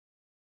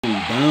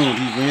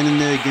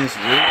against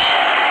Will. Right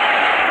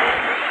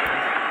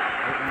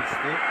on the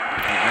stick,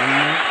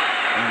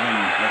 and then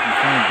like he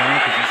found down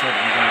because he said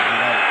I'm gonna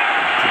get out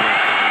to the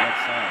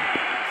left side.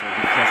 So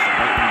he pressed it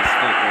right on the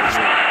stick right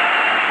here.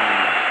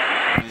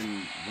 And then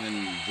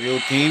when Will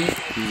came,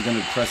 he was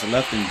gonna press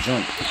left and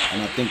jump.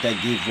 And I think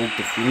that gave Vogue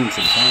the feeling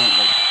to bound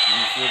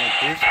like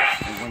this.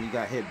 And when he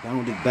got hit,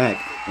 bounded back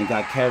and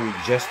got carried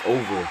just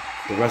over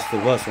the rest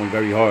of us on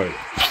very hard.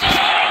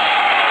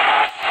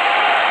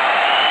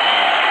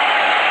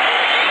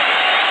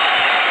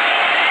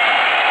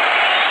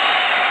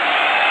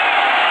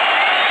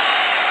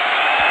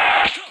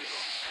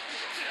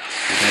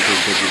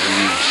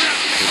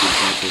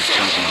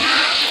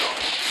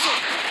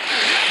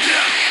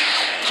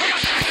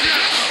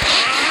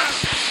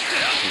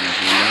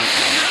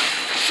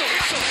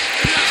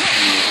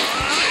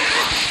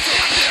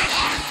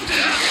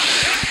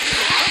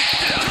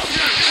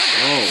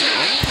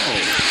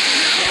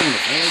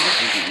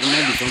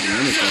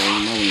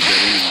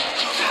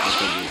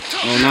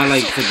 No, not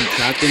like to be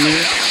trapped in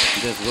there.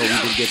 Just well, we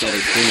did get that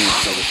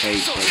experience of the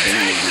fight, like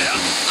damage and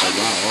everything. Like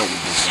wow, all we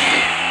just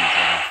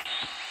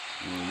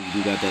we do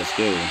got that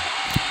skill.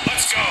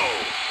 Let's go.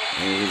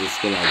 And it was a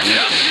skill I want.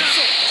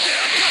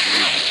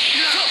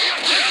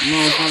 No,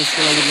 it's not a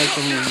skill I would like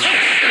to learn.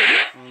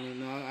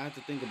 No, I have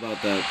to think about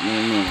that.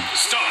 No.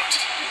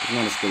 Start. It's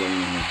not a skill I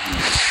want to learn.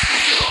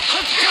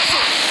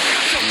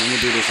 Let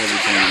me do this every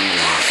time.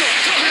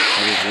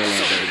 I just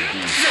realized that it's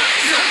done.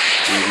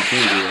 You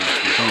can't do it.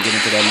 You can't get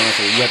into that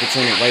mindset. You have to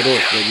turn it right off.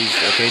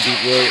 Okay,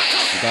 deep will.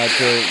 God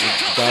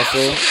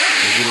flow.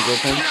 Vegeta go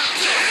come.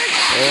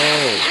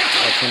 Oh,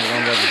 I turned it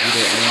on by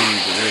Vegeta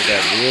and where's that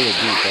real or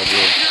deep? That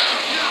real.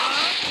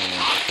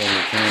 I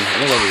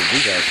look like it's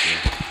deep actually.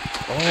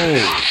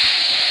 Oh.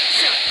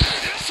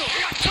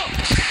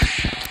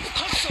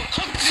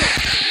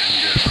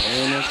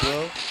 Oh, that's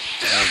well.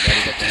 Got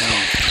it up the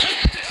hand.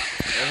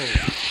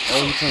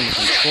 Oh, he turned the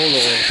controller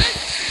off.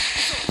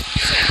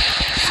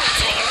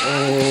 Oh,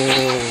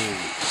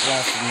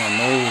 blasted my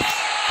nose.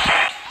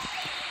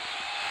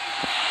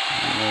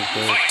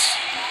 Okay.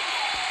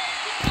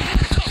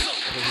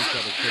 He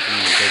tried to kick me.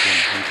 He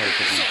tried to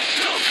kick me.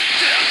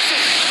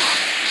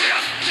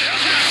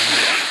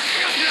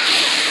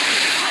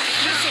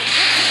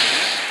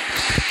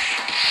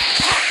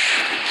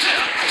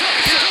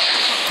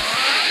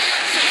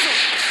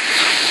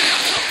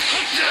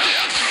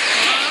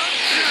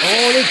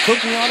 Oh, they took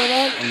me out of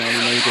that? Oh, no, you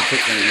know you can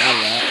take me out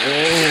of that.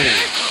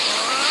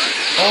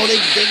 Oh, they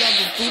got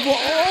the football.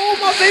 Oh,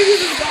 my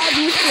babies is got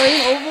you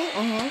playing over.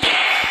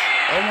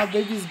 Oh, my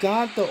babies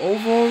got the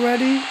over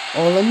already.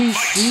 Oh, let me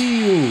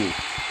see you.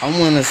 I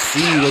want to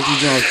see what you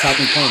doing. Top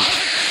and punch,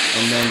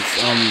 and then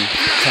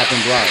top and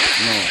block.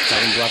 No,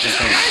 top and block and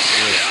punch.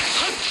 Yeah.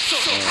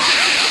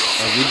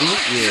 Oh, you do?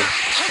 Yeah.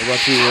 What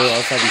about you? I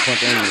was top and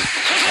punch only.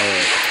 All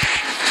right.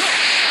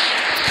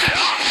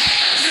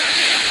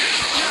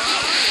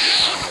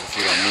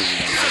 See that movie?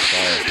 That's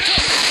fire.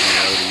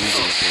 I already used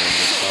it before.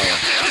 It's fire.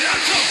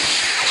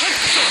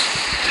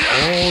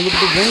 Oh, look at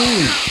the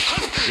range.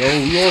 Yo,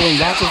 we all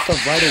unlocking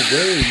stuff right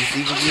away. You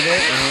see what you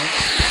there?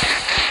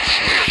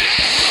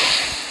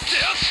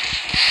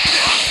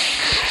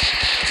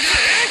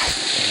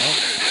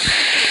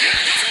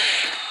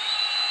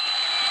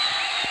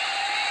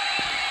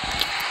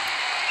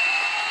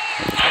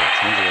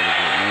 Change a little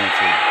bit. Now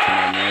to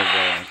my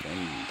Nova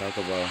and talk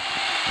about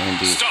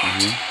Andy.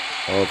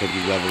 Oh, because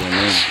he's leveling in.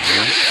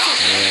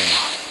 Yeah.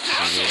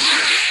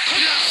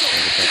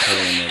 Get that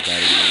color in there,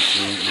 guys. You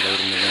see him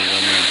loading the ring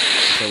right now.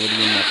 So what do you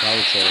mean my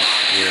power charge?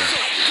 Yeah.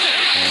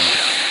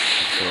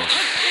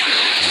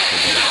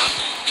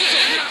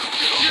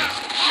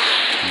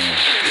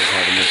 That's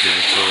how to make it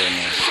a story right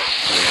now.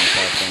 So I'm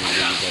talking to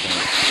you guys.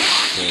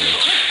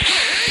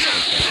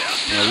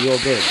 No, we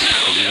all good.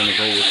 So we're gonna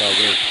go with our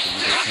work. So we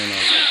can turn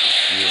out.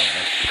 Yeah,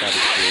 that's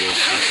static for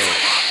myself.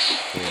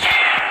 Yeah.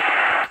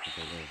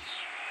 Okay, good.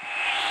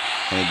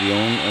 Can it be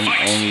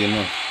only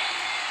enough?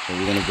 So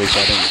we're gonna break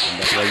that in,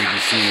 and that's why you be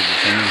seeing it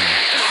just come in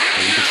here.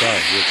 So you can try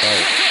it, we'll try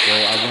it. So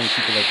I want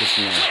people like this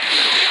now.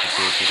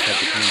 So it's just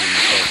type of clean in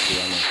yourself, too,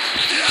 I know.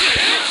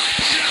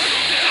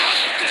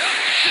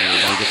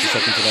 Don't get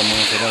yourself into that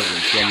mindset ever.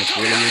 You see how much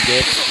willing you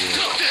get?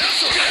 Yeah.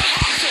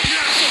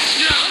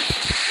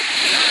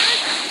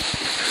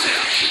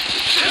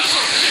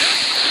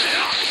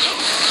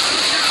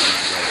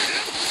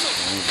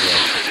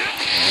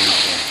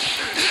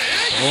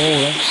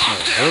 Oh, that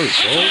hurts,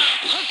 bro.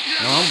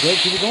 No, I'm good.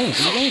 Keep it going.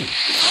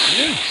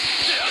 Yeah.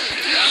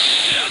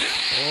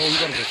 Oh, you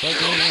gotta go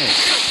cycle in there.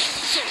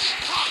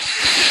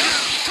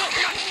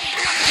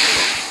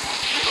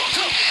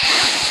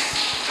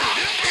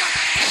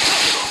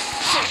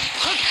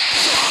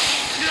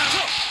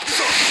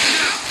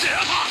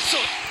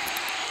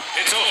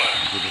 It's over.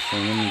 Get the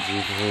same energy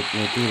to hold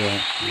me through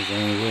that. It's the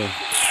only way.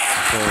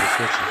 That's all the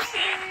switches.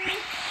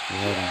 We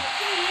have them.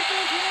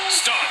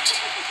 Start.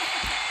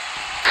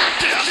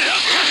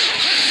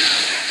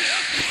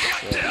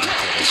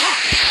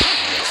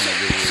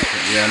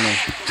 Yeah, I know.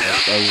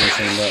 I was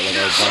saying that like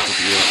I was about to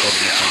be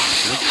recording or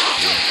something.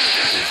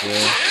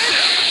 Yeah.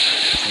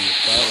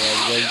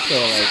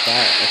 kill like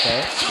that,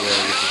 okay?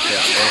 Yeah, we can kill.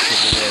 All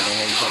super rare, don't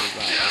hold each other's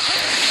back.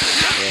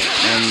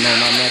 Yeah. No,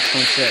 not max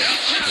point set.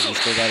 Because we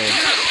still gotta,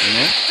 you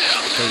know?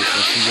 Taste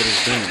and see what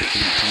it's doing to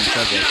each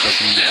other,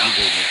 especially you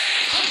baby.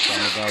 So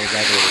I'm about to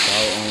evaluate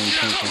our own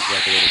point points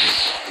back a little bit.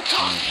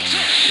 And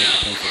get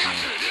defensive now.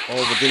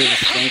 Oh, but did it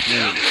just spank me?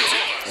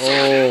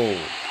 Oh.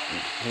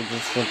 Who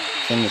just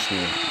finished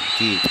me?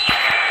 Deep.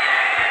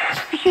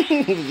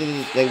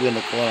 They win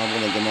the corner, I'm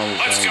gonna get my own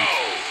Let's go.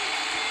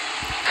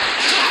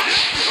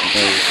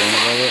 Okay, you saying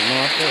about it? No,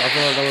 I feel like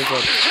that was what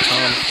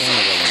Tom saying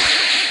about it.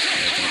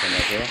 Yeah, can I come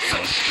back here?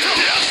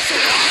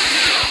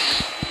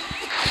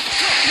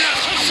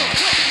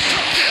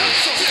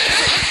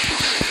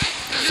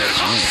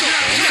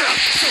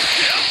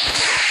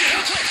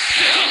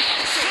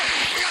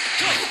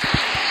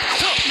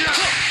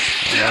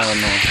 Yeah. Oh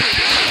no.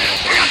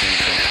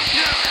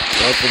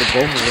 Well, for the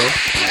both of us.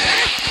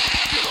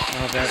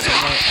 Oh, that's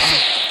alright.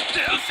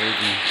 Saved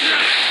me.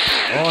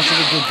 Oh, I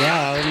should have did that.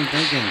 I wasn't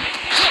thinking.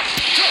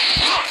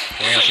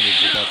 Oh, I should have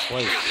did that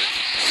twice.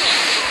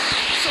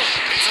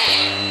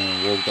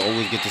 We'll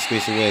always get the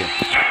space away.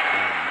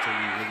 Until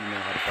you really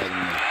know how to fight in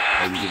there.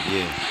 Like you get,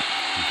 yeah.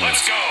 Okay.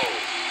 Let's go.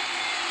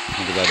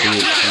 Because I do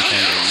it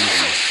sometimes I'm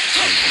easy.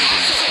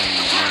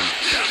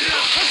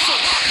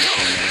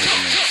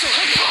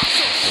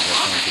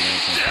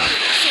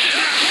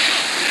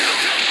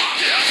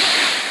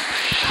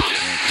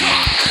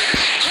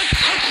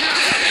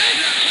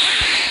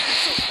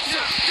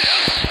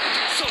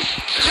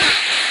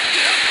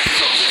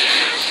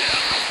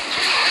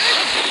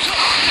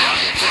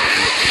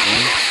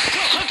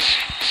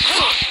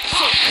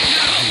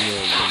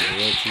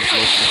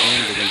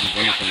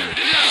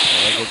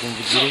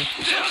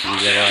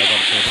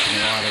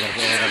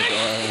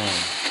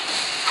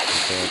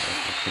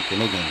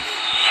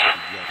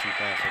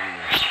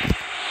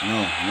 No,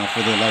 not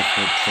for their life,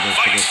 for their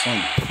fun.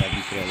 That'd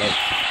be for their life.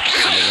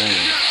 Like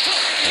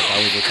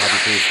I was a copy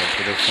paste, like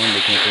for their fun,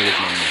 they can't play this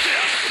no more.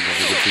 Because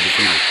they get too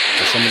defeated.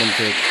 But some of them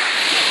kids,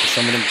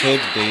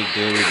 they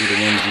would be the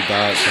ones who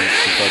died from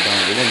fall down.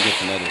 They didn't get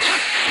from others.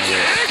 No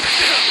way.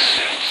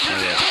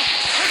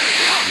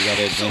 You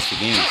gotta advance the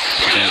games.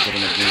 You can't get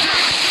in the game.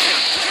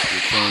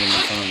 You're killing them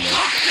in time, though.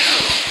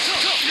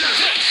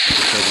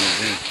 You're killing them in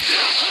the game.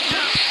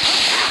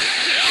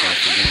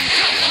 That's the game.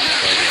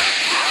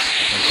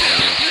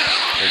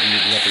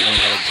 You have to learn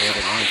how to draw the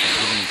line from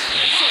giving them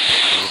stuff.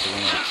 You have to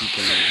learn how to keep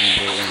them in the game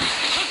go in.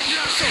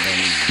 And then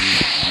you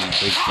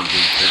break them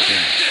in.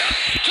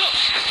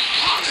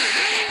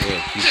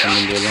 Yeah, keep them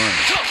in their line.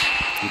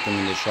 Keep them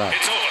in their shot.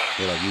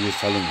 Yeah, like you was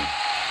telling me.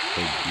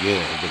 But yeah,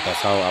 but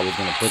that's how I was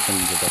going to put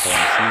them because that's how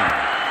I seen them.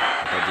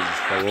 But they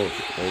just fell off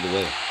all the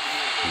way.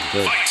 It's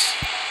good.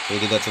 They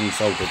did that to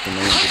themselves, but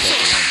no one did that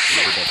to them.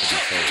 They did that to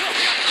themselves.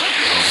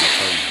 I'm going to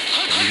tell you.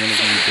 But even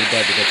if you did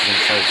that to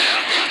themselves,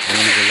 and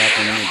when you're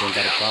laughing at me, don't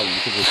got a problem.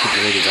 You could just keep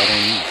it rated right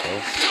on you, bro.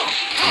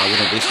 And I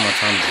wouldn't waste my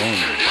time drawing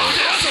you, bro.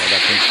 I got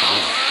things to do.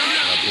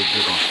 I got big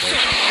business, bro.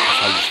 That's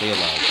how you stay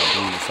alive, by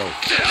doing yourself.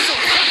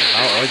 Like,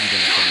 how are you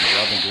gonna kill me, bro?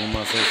 I've been doing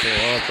myself so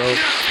hard, bro.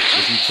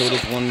 If you kill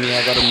this one me,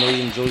 I got a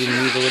million Jody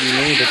Me's already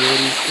made, but they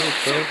already sick,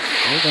 bro.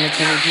 And we're gonna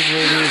kill people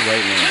already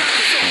right now.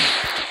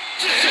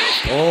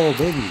 Oh,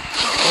 baby.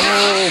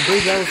 Oh,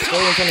 baby, I was slow.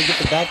 I'm trying to get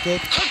the back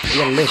kick.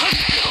 You gotta lift.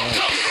 Alright.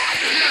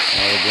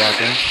 Alright,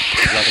 blocking.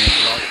 Blocking the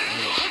block.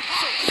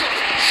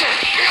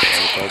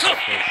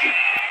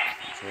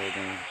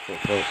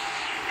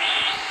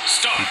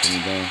 Start. Keep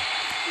him down.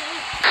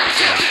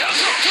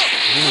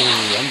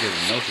 Ooh, I'm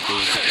getting nice at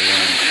this.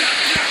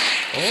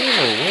 Oh,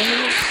 what?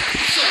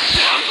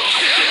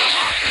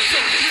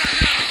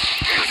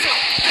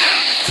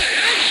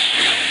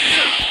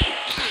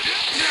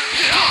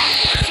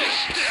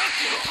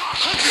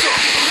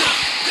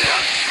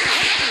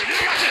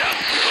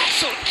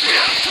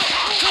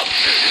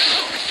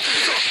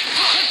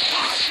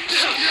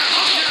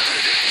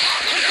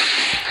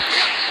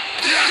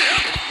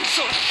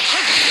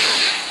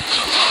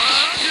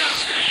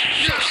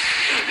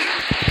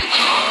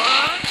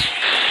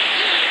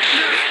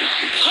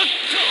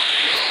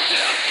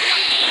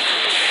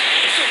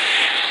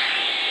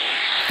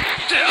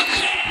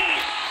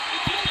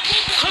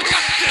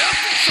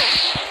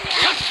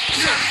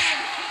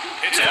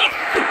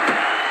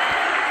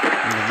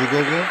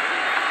 Go-go?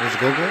 Where's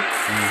go-go?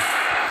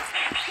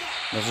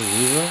 That's a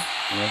zero?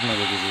 No, that's not a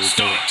zero.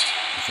 Start.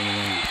 That's in the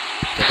name.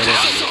 Get that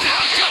off the zero.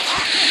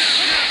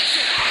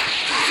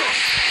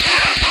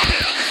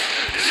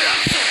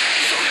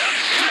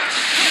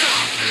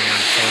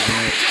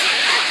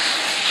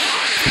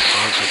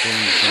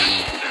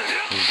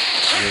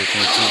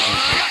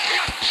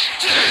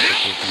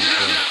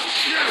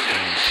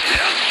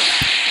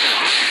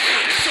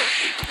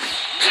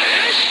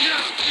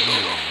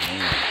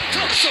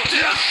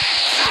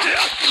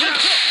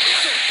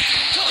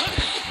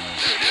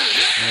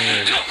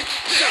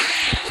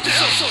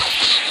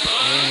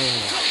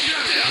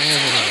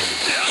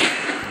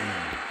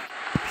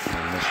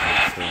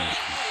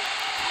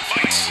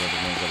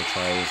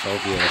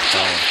 Yeah, that's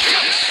fire.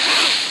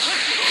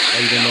 Oh,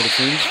 you didn't know the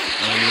team?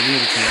 I didn't know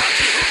the team.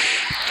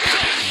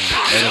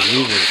 that's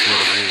losers. Yeah,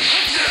 that's losers.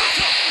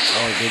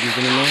 Oh, baby's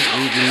gonna know?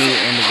 You knew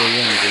it on the way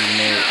in, but you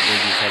know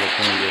baby's had a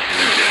phone there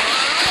for you.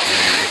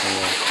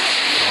 Different way.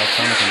 I was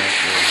trying to connect,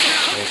 yeah.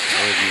 That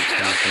was me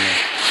trying to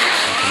connect.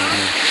 I'll connect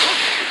me.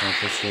 On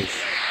first face.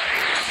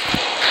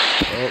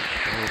 Oh.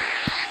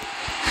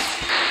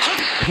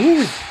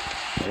 Whew!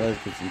 I like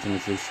to continue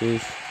to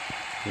face.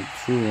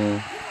 It's too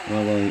long. I'm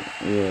not gonna,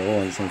 yeah,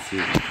 oh, I just want to see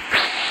it.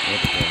 What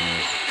the fuck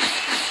is?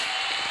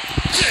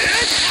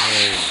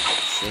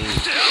 Oh,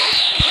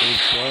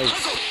 save twice.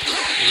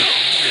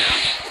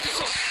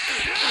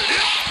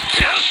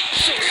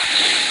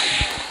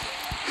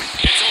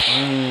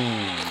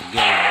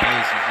 Get it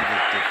nice. You see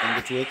the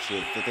finger twitch?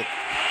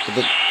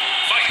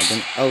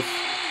 Something else.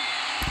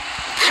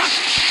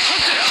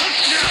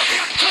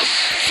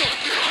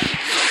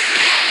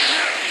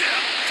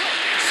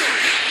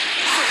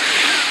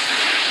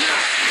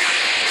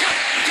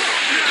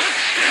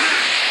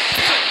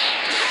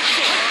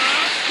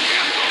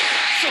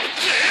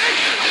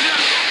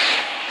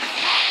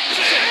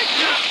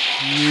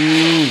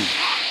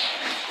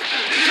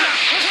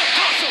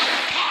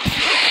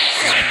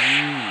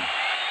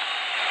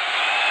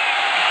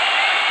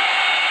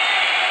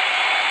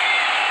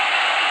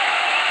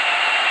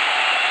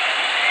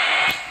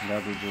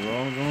 Got the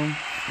drawers on.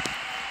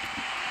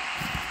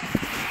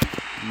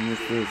 And this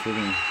is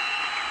sitting.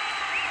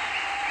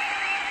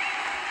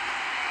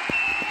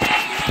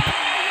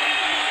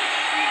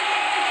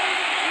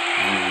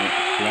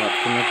 Flop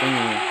connecting.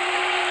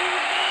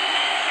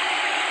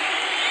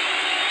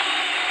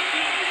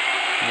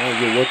 Oh,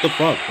 what the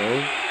fuck, bro?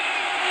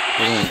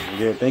 Hold on.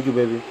 Yeah, thank you,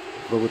 baby.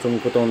 Bro told me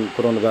put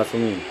on the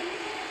Vaseline.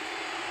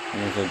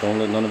 And I said, don't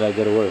let none of that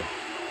get away.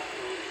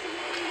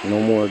 No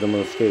more of them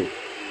will escape.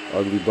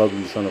 Ugly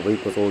buglies trying to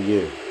rape us all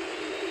year.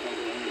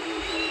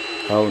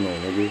 Hell no,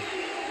 nigga.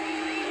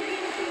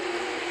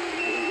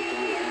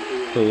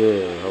 So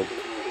yeah, I hope.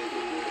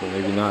 But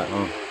maybe not,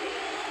 huh?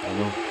 I don't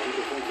know.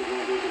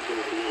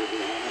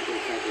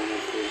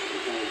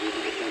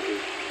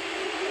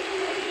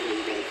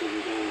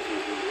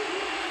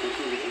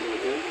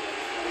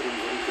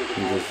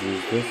 You just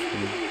use this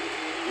one.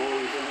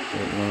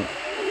 Whatnot.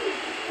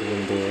 We're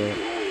gonna do that.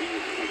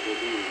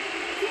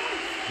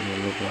 And then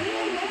look at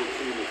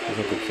I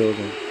have to kill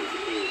them.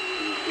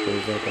 So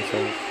is that that's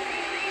all?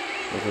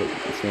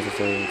 It's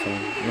necessary in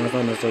time. No, it's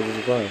not necessary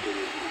to fire.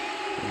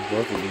 It's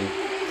supposed to be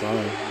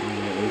fire.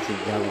 You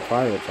should have a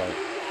fire attack.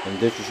 And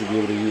this you should be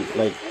able to use.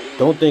 Like,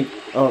 don't think,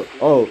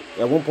 oh,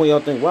 at one point y'all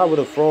think, why would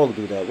a frog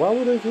do that? Why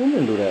would a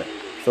human do that?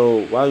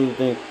 So, why do you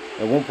think,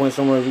 at one point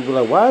somewhere you be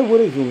like, why would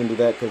a human do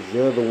that? Because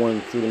you're the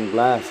one shooting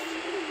blast.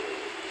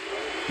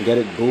 Get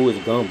it? Boo is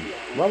gum.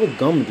 Why would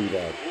gum do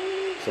that?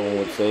 Someone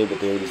would say, but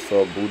they already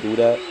saw Boo do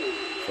that.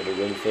 So they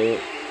wouldn't say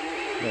it.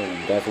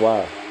 Man, that's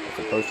why. That's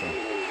a person.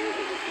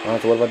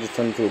 Alright, so what if I just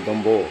turn into a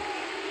gum ball?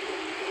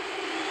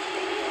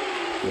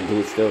 And do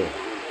it still?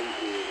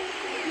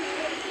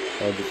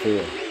 How'd you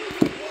feel?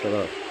 Shut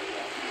up.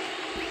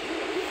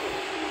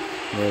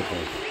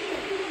 Okay.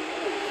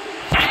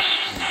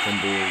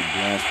 Gumball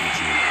blast with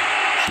you.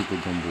 Super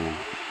Gumball.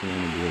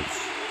 Playing the blitz.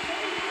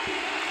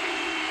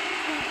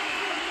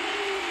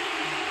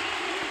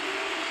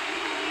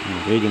 No,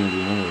 they didn't do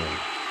none of that.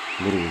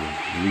 Literally.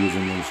 You was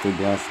in them still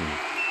blasting.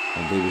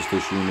 And they were still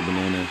shooting the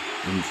banana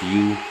into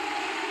you.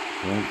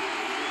 Right?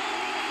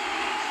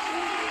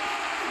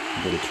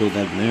 You better kill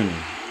that banana.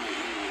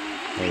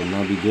 That would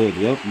not be good.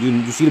 Yep.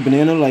 You see the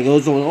banana? Like,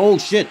 oh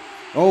shit.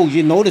 Oh,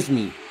 you noticed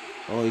me.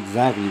 Oh,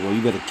 exactly, bro.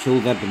 You better kill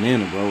that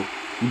banana, bro.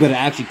 You better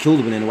actually kill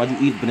the banana. Why'd you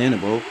eat the banana,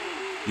 bro?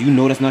 Do you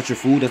know that's not your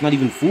food? That's not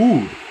even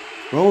food.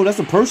 Bro, that's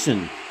a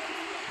person.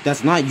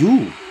 That's not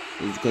you.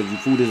 It's because your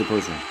food is a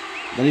person.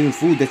 Not even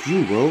food, that's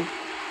you, bro.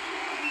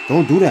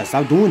 Don't do that.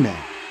 Stop doing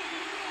that.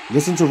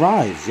 Listen to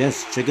Rise.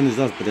 Yes, chicken is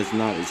us, but it's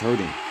not. It's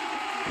hurting.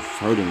 It's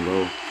hurting,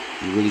 bro.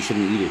 You really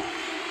shouldn't eat it.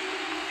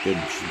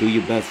 Just do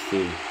your best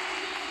to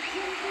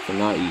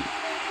not eat.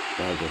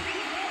 Rather.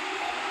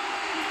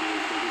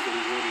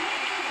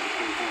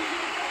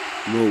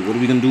 Bro, what are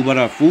we gonna do about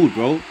our food,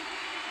 bro?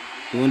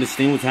 You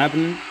understand what's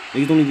happening?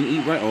 Niggas don't even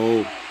eat right.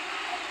 Oh,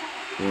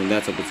 well,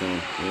 that's up to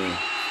time. Yeah.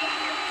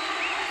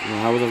 Well,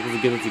 how was I supposed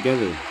to get it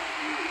together?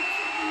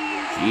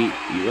 Eat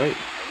right.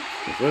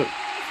 That's right.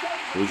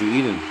 What you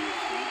eating?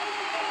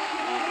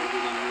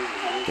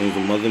 Things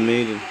the mother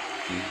made.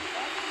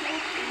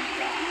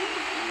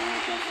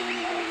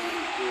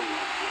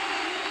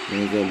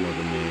 Things that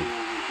mother made.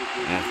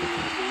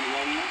 African.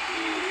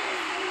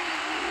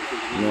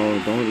 No,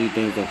 don't eat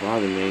things that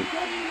father made.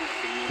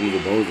 He's a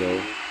bozo.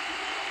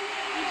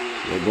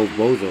 They're both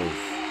bozos.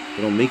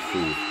 They don't make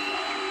food.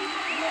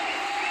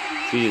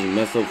 She just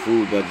mess up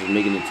food by just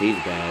making it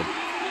taste bad.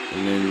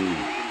 And then,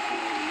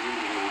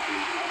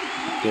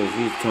 because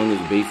his tongue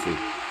is basic.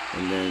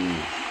 And then,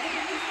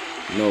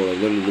 no, like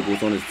literally look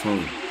what's on his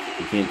tongue.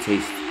 You can't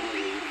taste.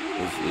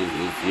 It's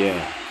yeah.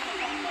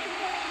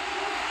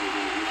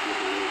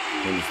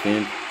 You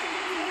understand?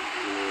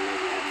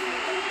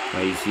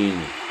 How you seeing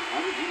it?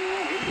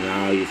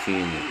 Now you're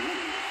seeing it.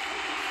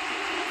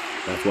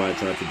 That's why I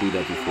tried to do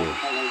that before.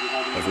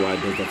 That's why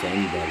it does that to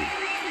anybody.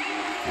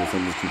 Because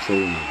something's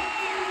controlling you.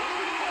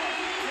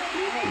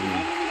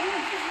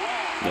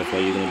 That's why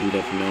you're gonna do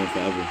that from now on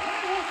forever.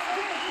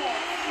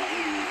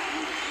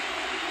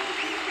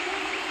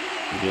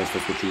 Yes,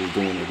 that's what you was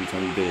doing every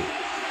time you did it.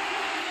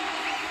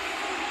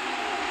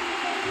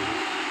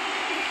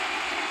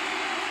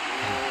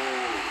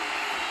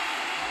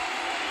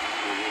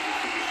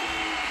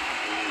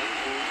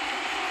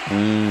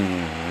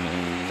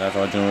 That's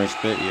our generation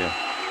spit, yeah.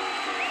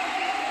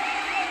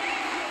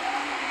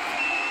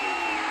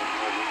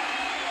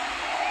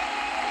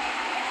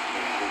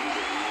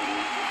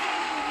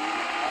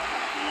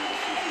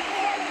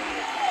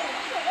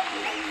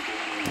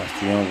 That's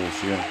the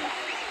youngest, yeah.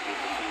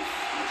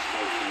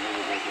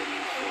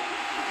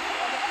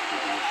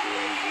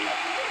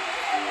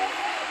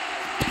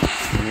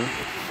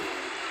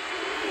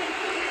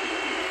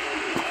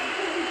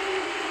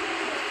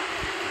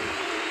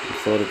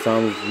 So the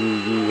times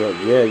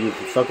you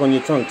suck on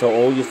your tongue. Tell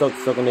all yourself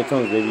to suck on their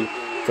tongues, baby.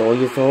 Tell all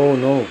yourself, oh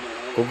no,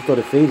 Goku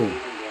started fading.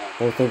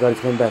 Oh, thank God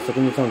he's coming back. Suck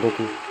on your tongue,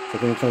 Goku.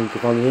 Suck on your tongue. You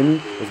can finally hear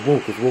me? It's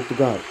woke to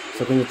God.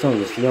 Suck on your tongue.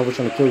 It's Shion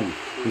trying to kill you.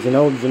 He's in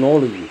all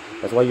of you.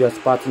 That's why you have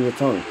spots in your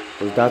tongue.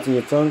 Those dots in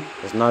your tongue,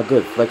 it's not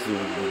good. Flex,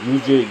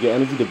 use your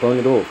energy to burn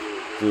it off.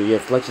 So yeah,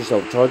 flex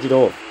yourself, charge it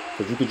off.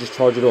 Because you could just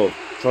charge it off.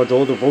 Charge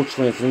all the roach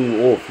lances in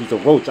you off. He's a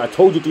roach. I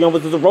told you Theon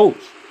is a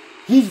roach.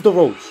 He's the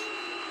roach.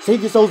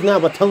 Save yourselves now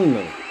by telling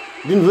them.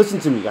 You didn't listen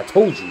to me. I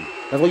told you.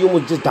 That's why you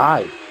almost just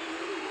died.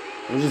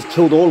 I just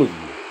killed all of you.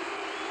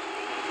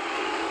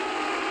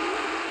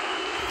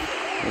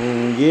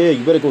 Yeah,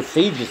 you better go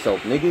save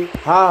yourself, nigga.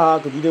 Ha,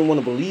 because you didn't want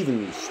to believe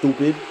in me,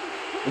 stupid.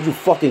 What'd you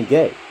fucking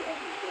get?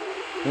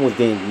 I almost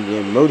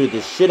getting murdered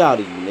the shit out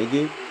of you,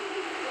 nigga.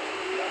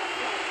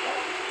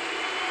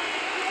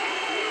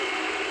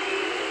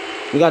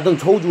 Nigga, I done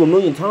told you a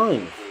million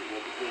times.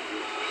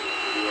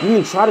 You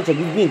didn't try to check.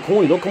 You being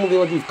corny. Don't come over here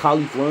like you was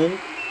Kali friend.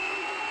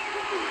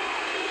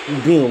 You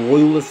being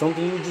loyal or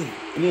something. You just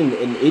being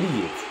an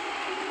idiot.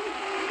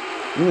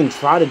 You didn't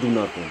try to do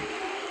nothing.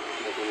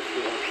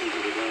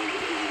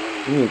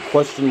 You didn't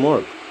question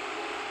mark.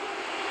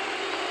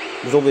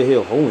 He's over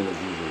here hoeing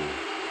as usual.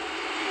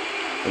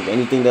 Like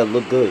anything that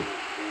looked good.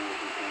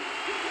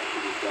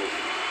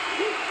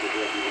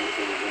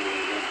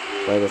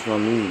 Like, that's not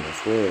me. I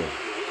swear.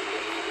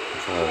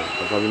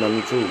 That's probably not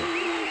me too.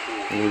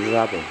 What just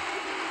happened?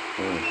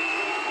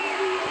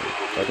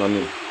 That's not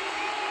me.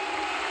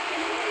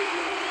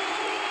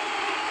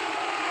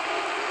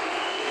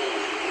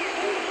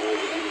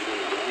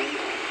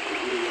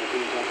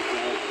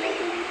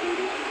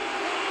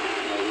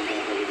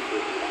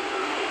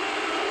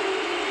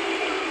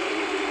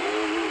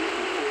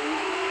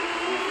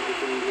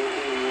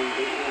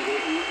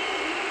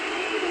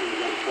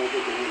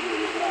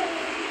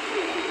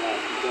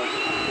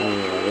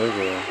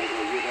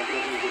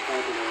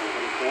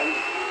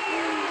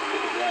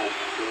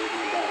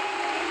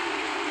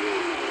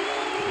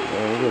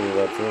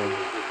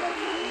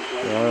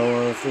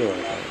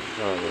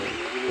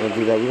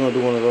 We're gonna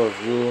do one of those.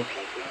 You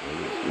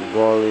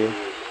Barley.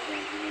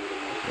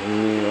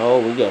 Oh,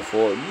 we got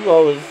 4. You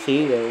always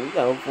see that we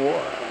got 4.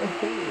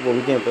 Well,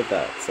 we can't put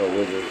that. So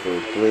we'll just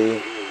do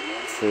 3,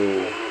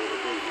 2.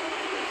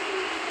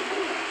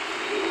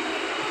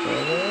 No,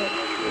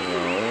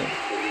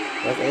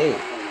 that's 8.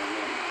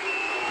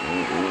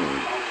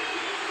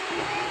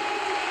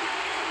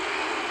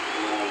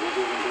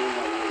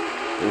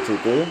 3, 2,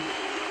 3.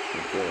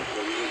 Okay.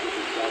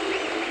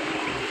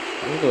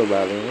 I'm good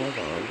about it. No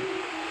problem.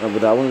 No,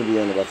 but I wouldn't be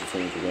on the rest of the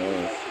team, to be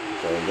honest.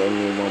 So give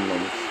me 1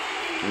 month.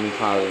 Give me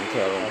Kylie and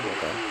Kevin.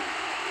 Okay.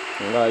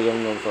 I gotta give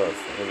them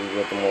first. Because we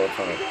get them all the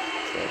time.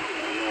 So.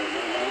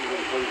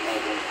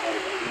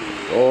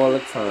 All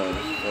the time.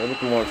 I get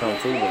them all the time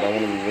too, but I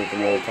want to get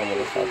them all the time on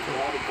the shot too.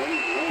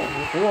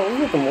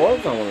 We get them all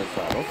the time on the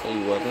shot. Don't say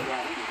you wasn't.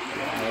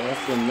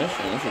 That's the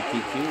mission. That's a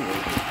PQ.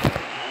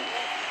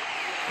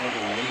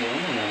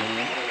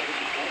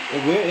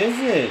 Where is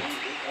it?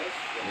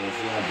 You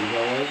see how big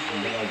I was? And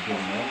then I was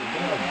getting up. And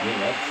then I was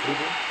getting up,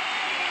 stupid.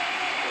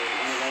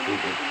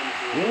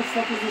 Where the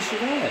fuck is this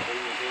shit at?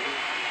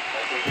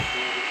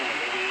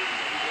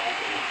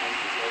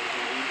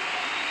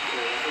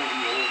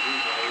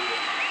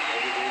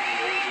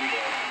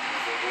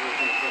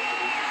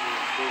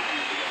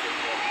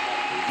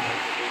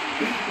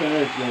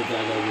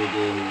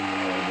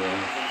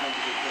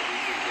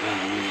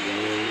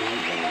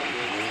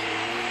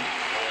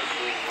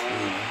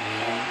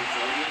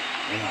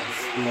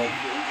 Split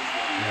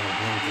and I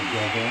bring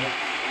together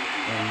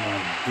and my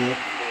dick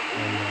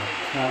and my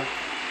cock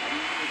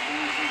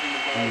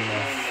and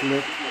my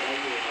slip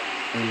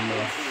and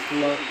my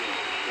slut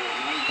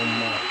and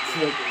my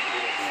tip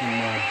to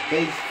my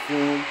base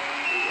form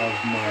of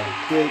my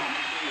dick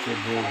to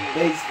the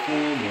base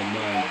form of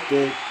my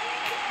dick.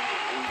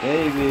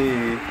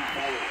 Baby.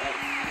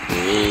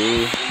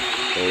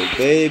 Oh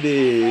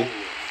baby.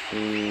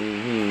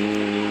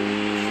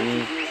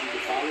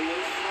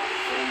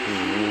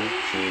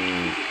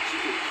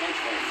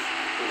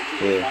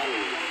 Yeah.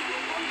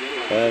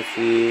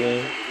 Passy,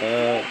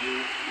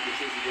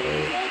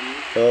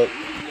 Up.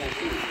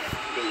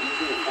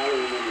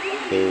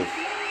 Peace.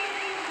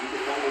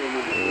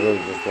 I really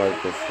just like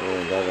this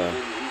one. That guy.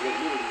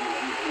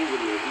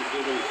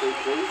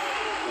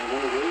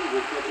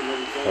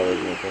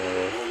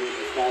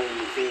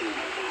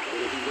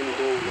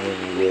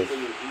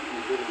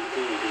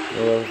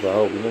 I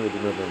hope you never do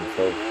nothing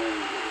himself.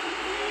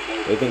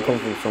 Everything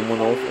comes from someone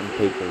else on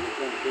paper.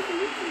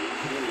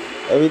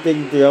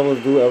 Everything the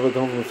others do ever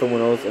comes from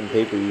someone else on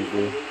paper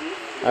usually.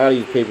 I gotta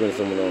use paper and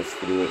someone else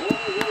to do it.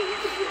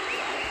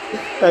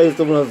 I use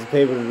someone else's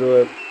paper to do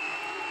it.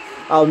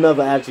 I'll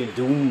never actually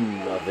do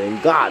nothing.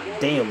 God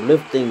damn,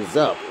 lift things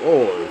up.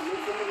 Oh.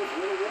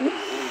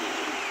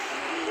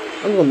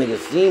 I'm gonna make it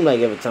seem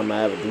like every time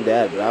I ever do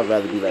that, but I'd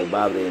rather be like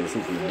Bobby and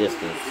shoot from a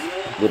distance.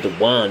 With the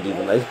wand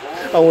even. Like,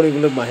 I won't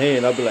even lift my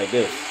hand, I'll be like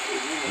this.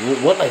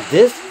 What, like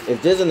this?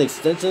 If there's an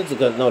extension,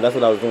 because no, that's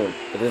what I was doing.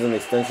 If there's an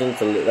extension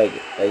to like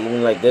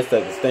even like this,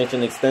 like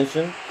extension.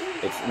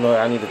 No,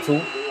 I need a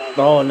 2.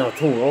 Oh no,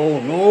 2. Oh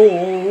no.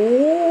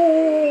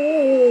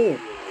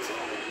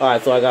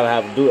 Alright, so I gotta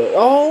have to do it.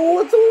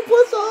 Oh, 2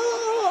 push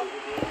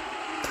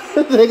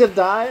up. Nigga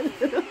died.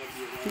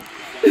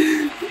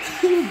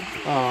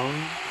 Oh,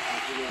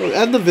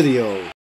 end the video.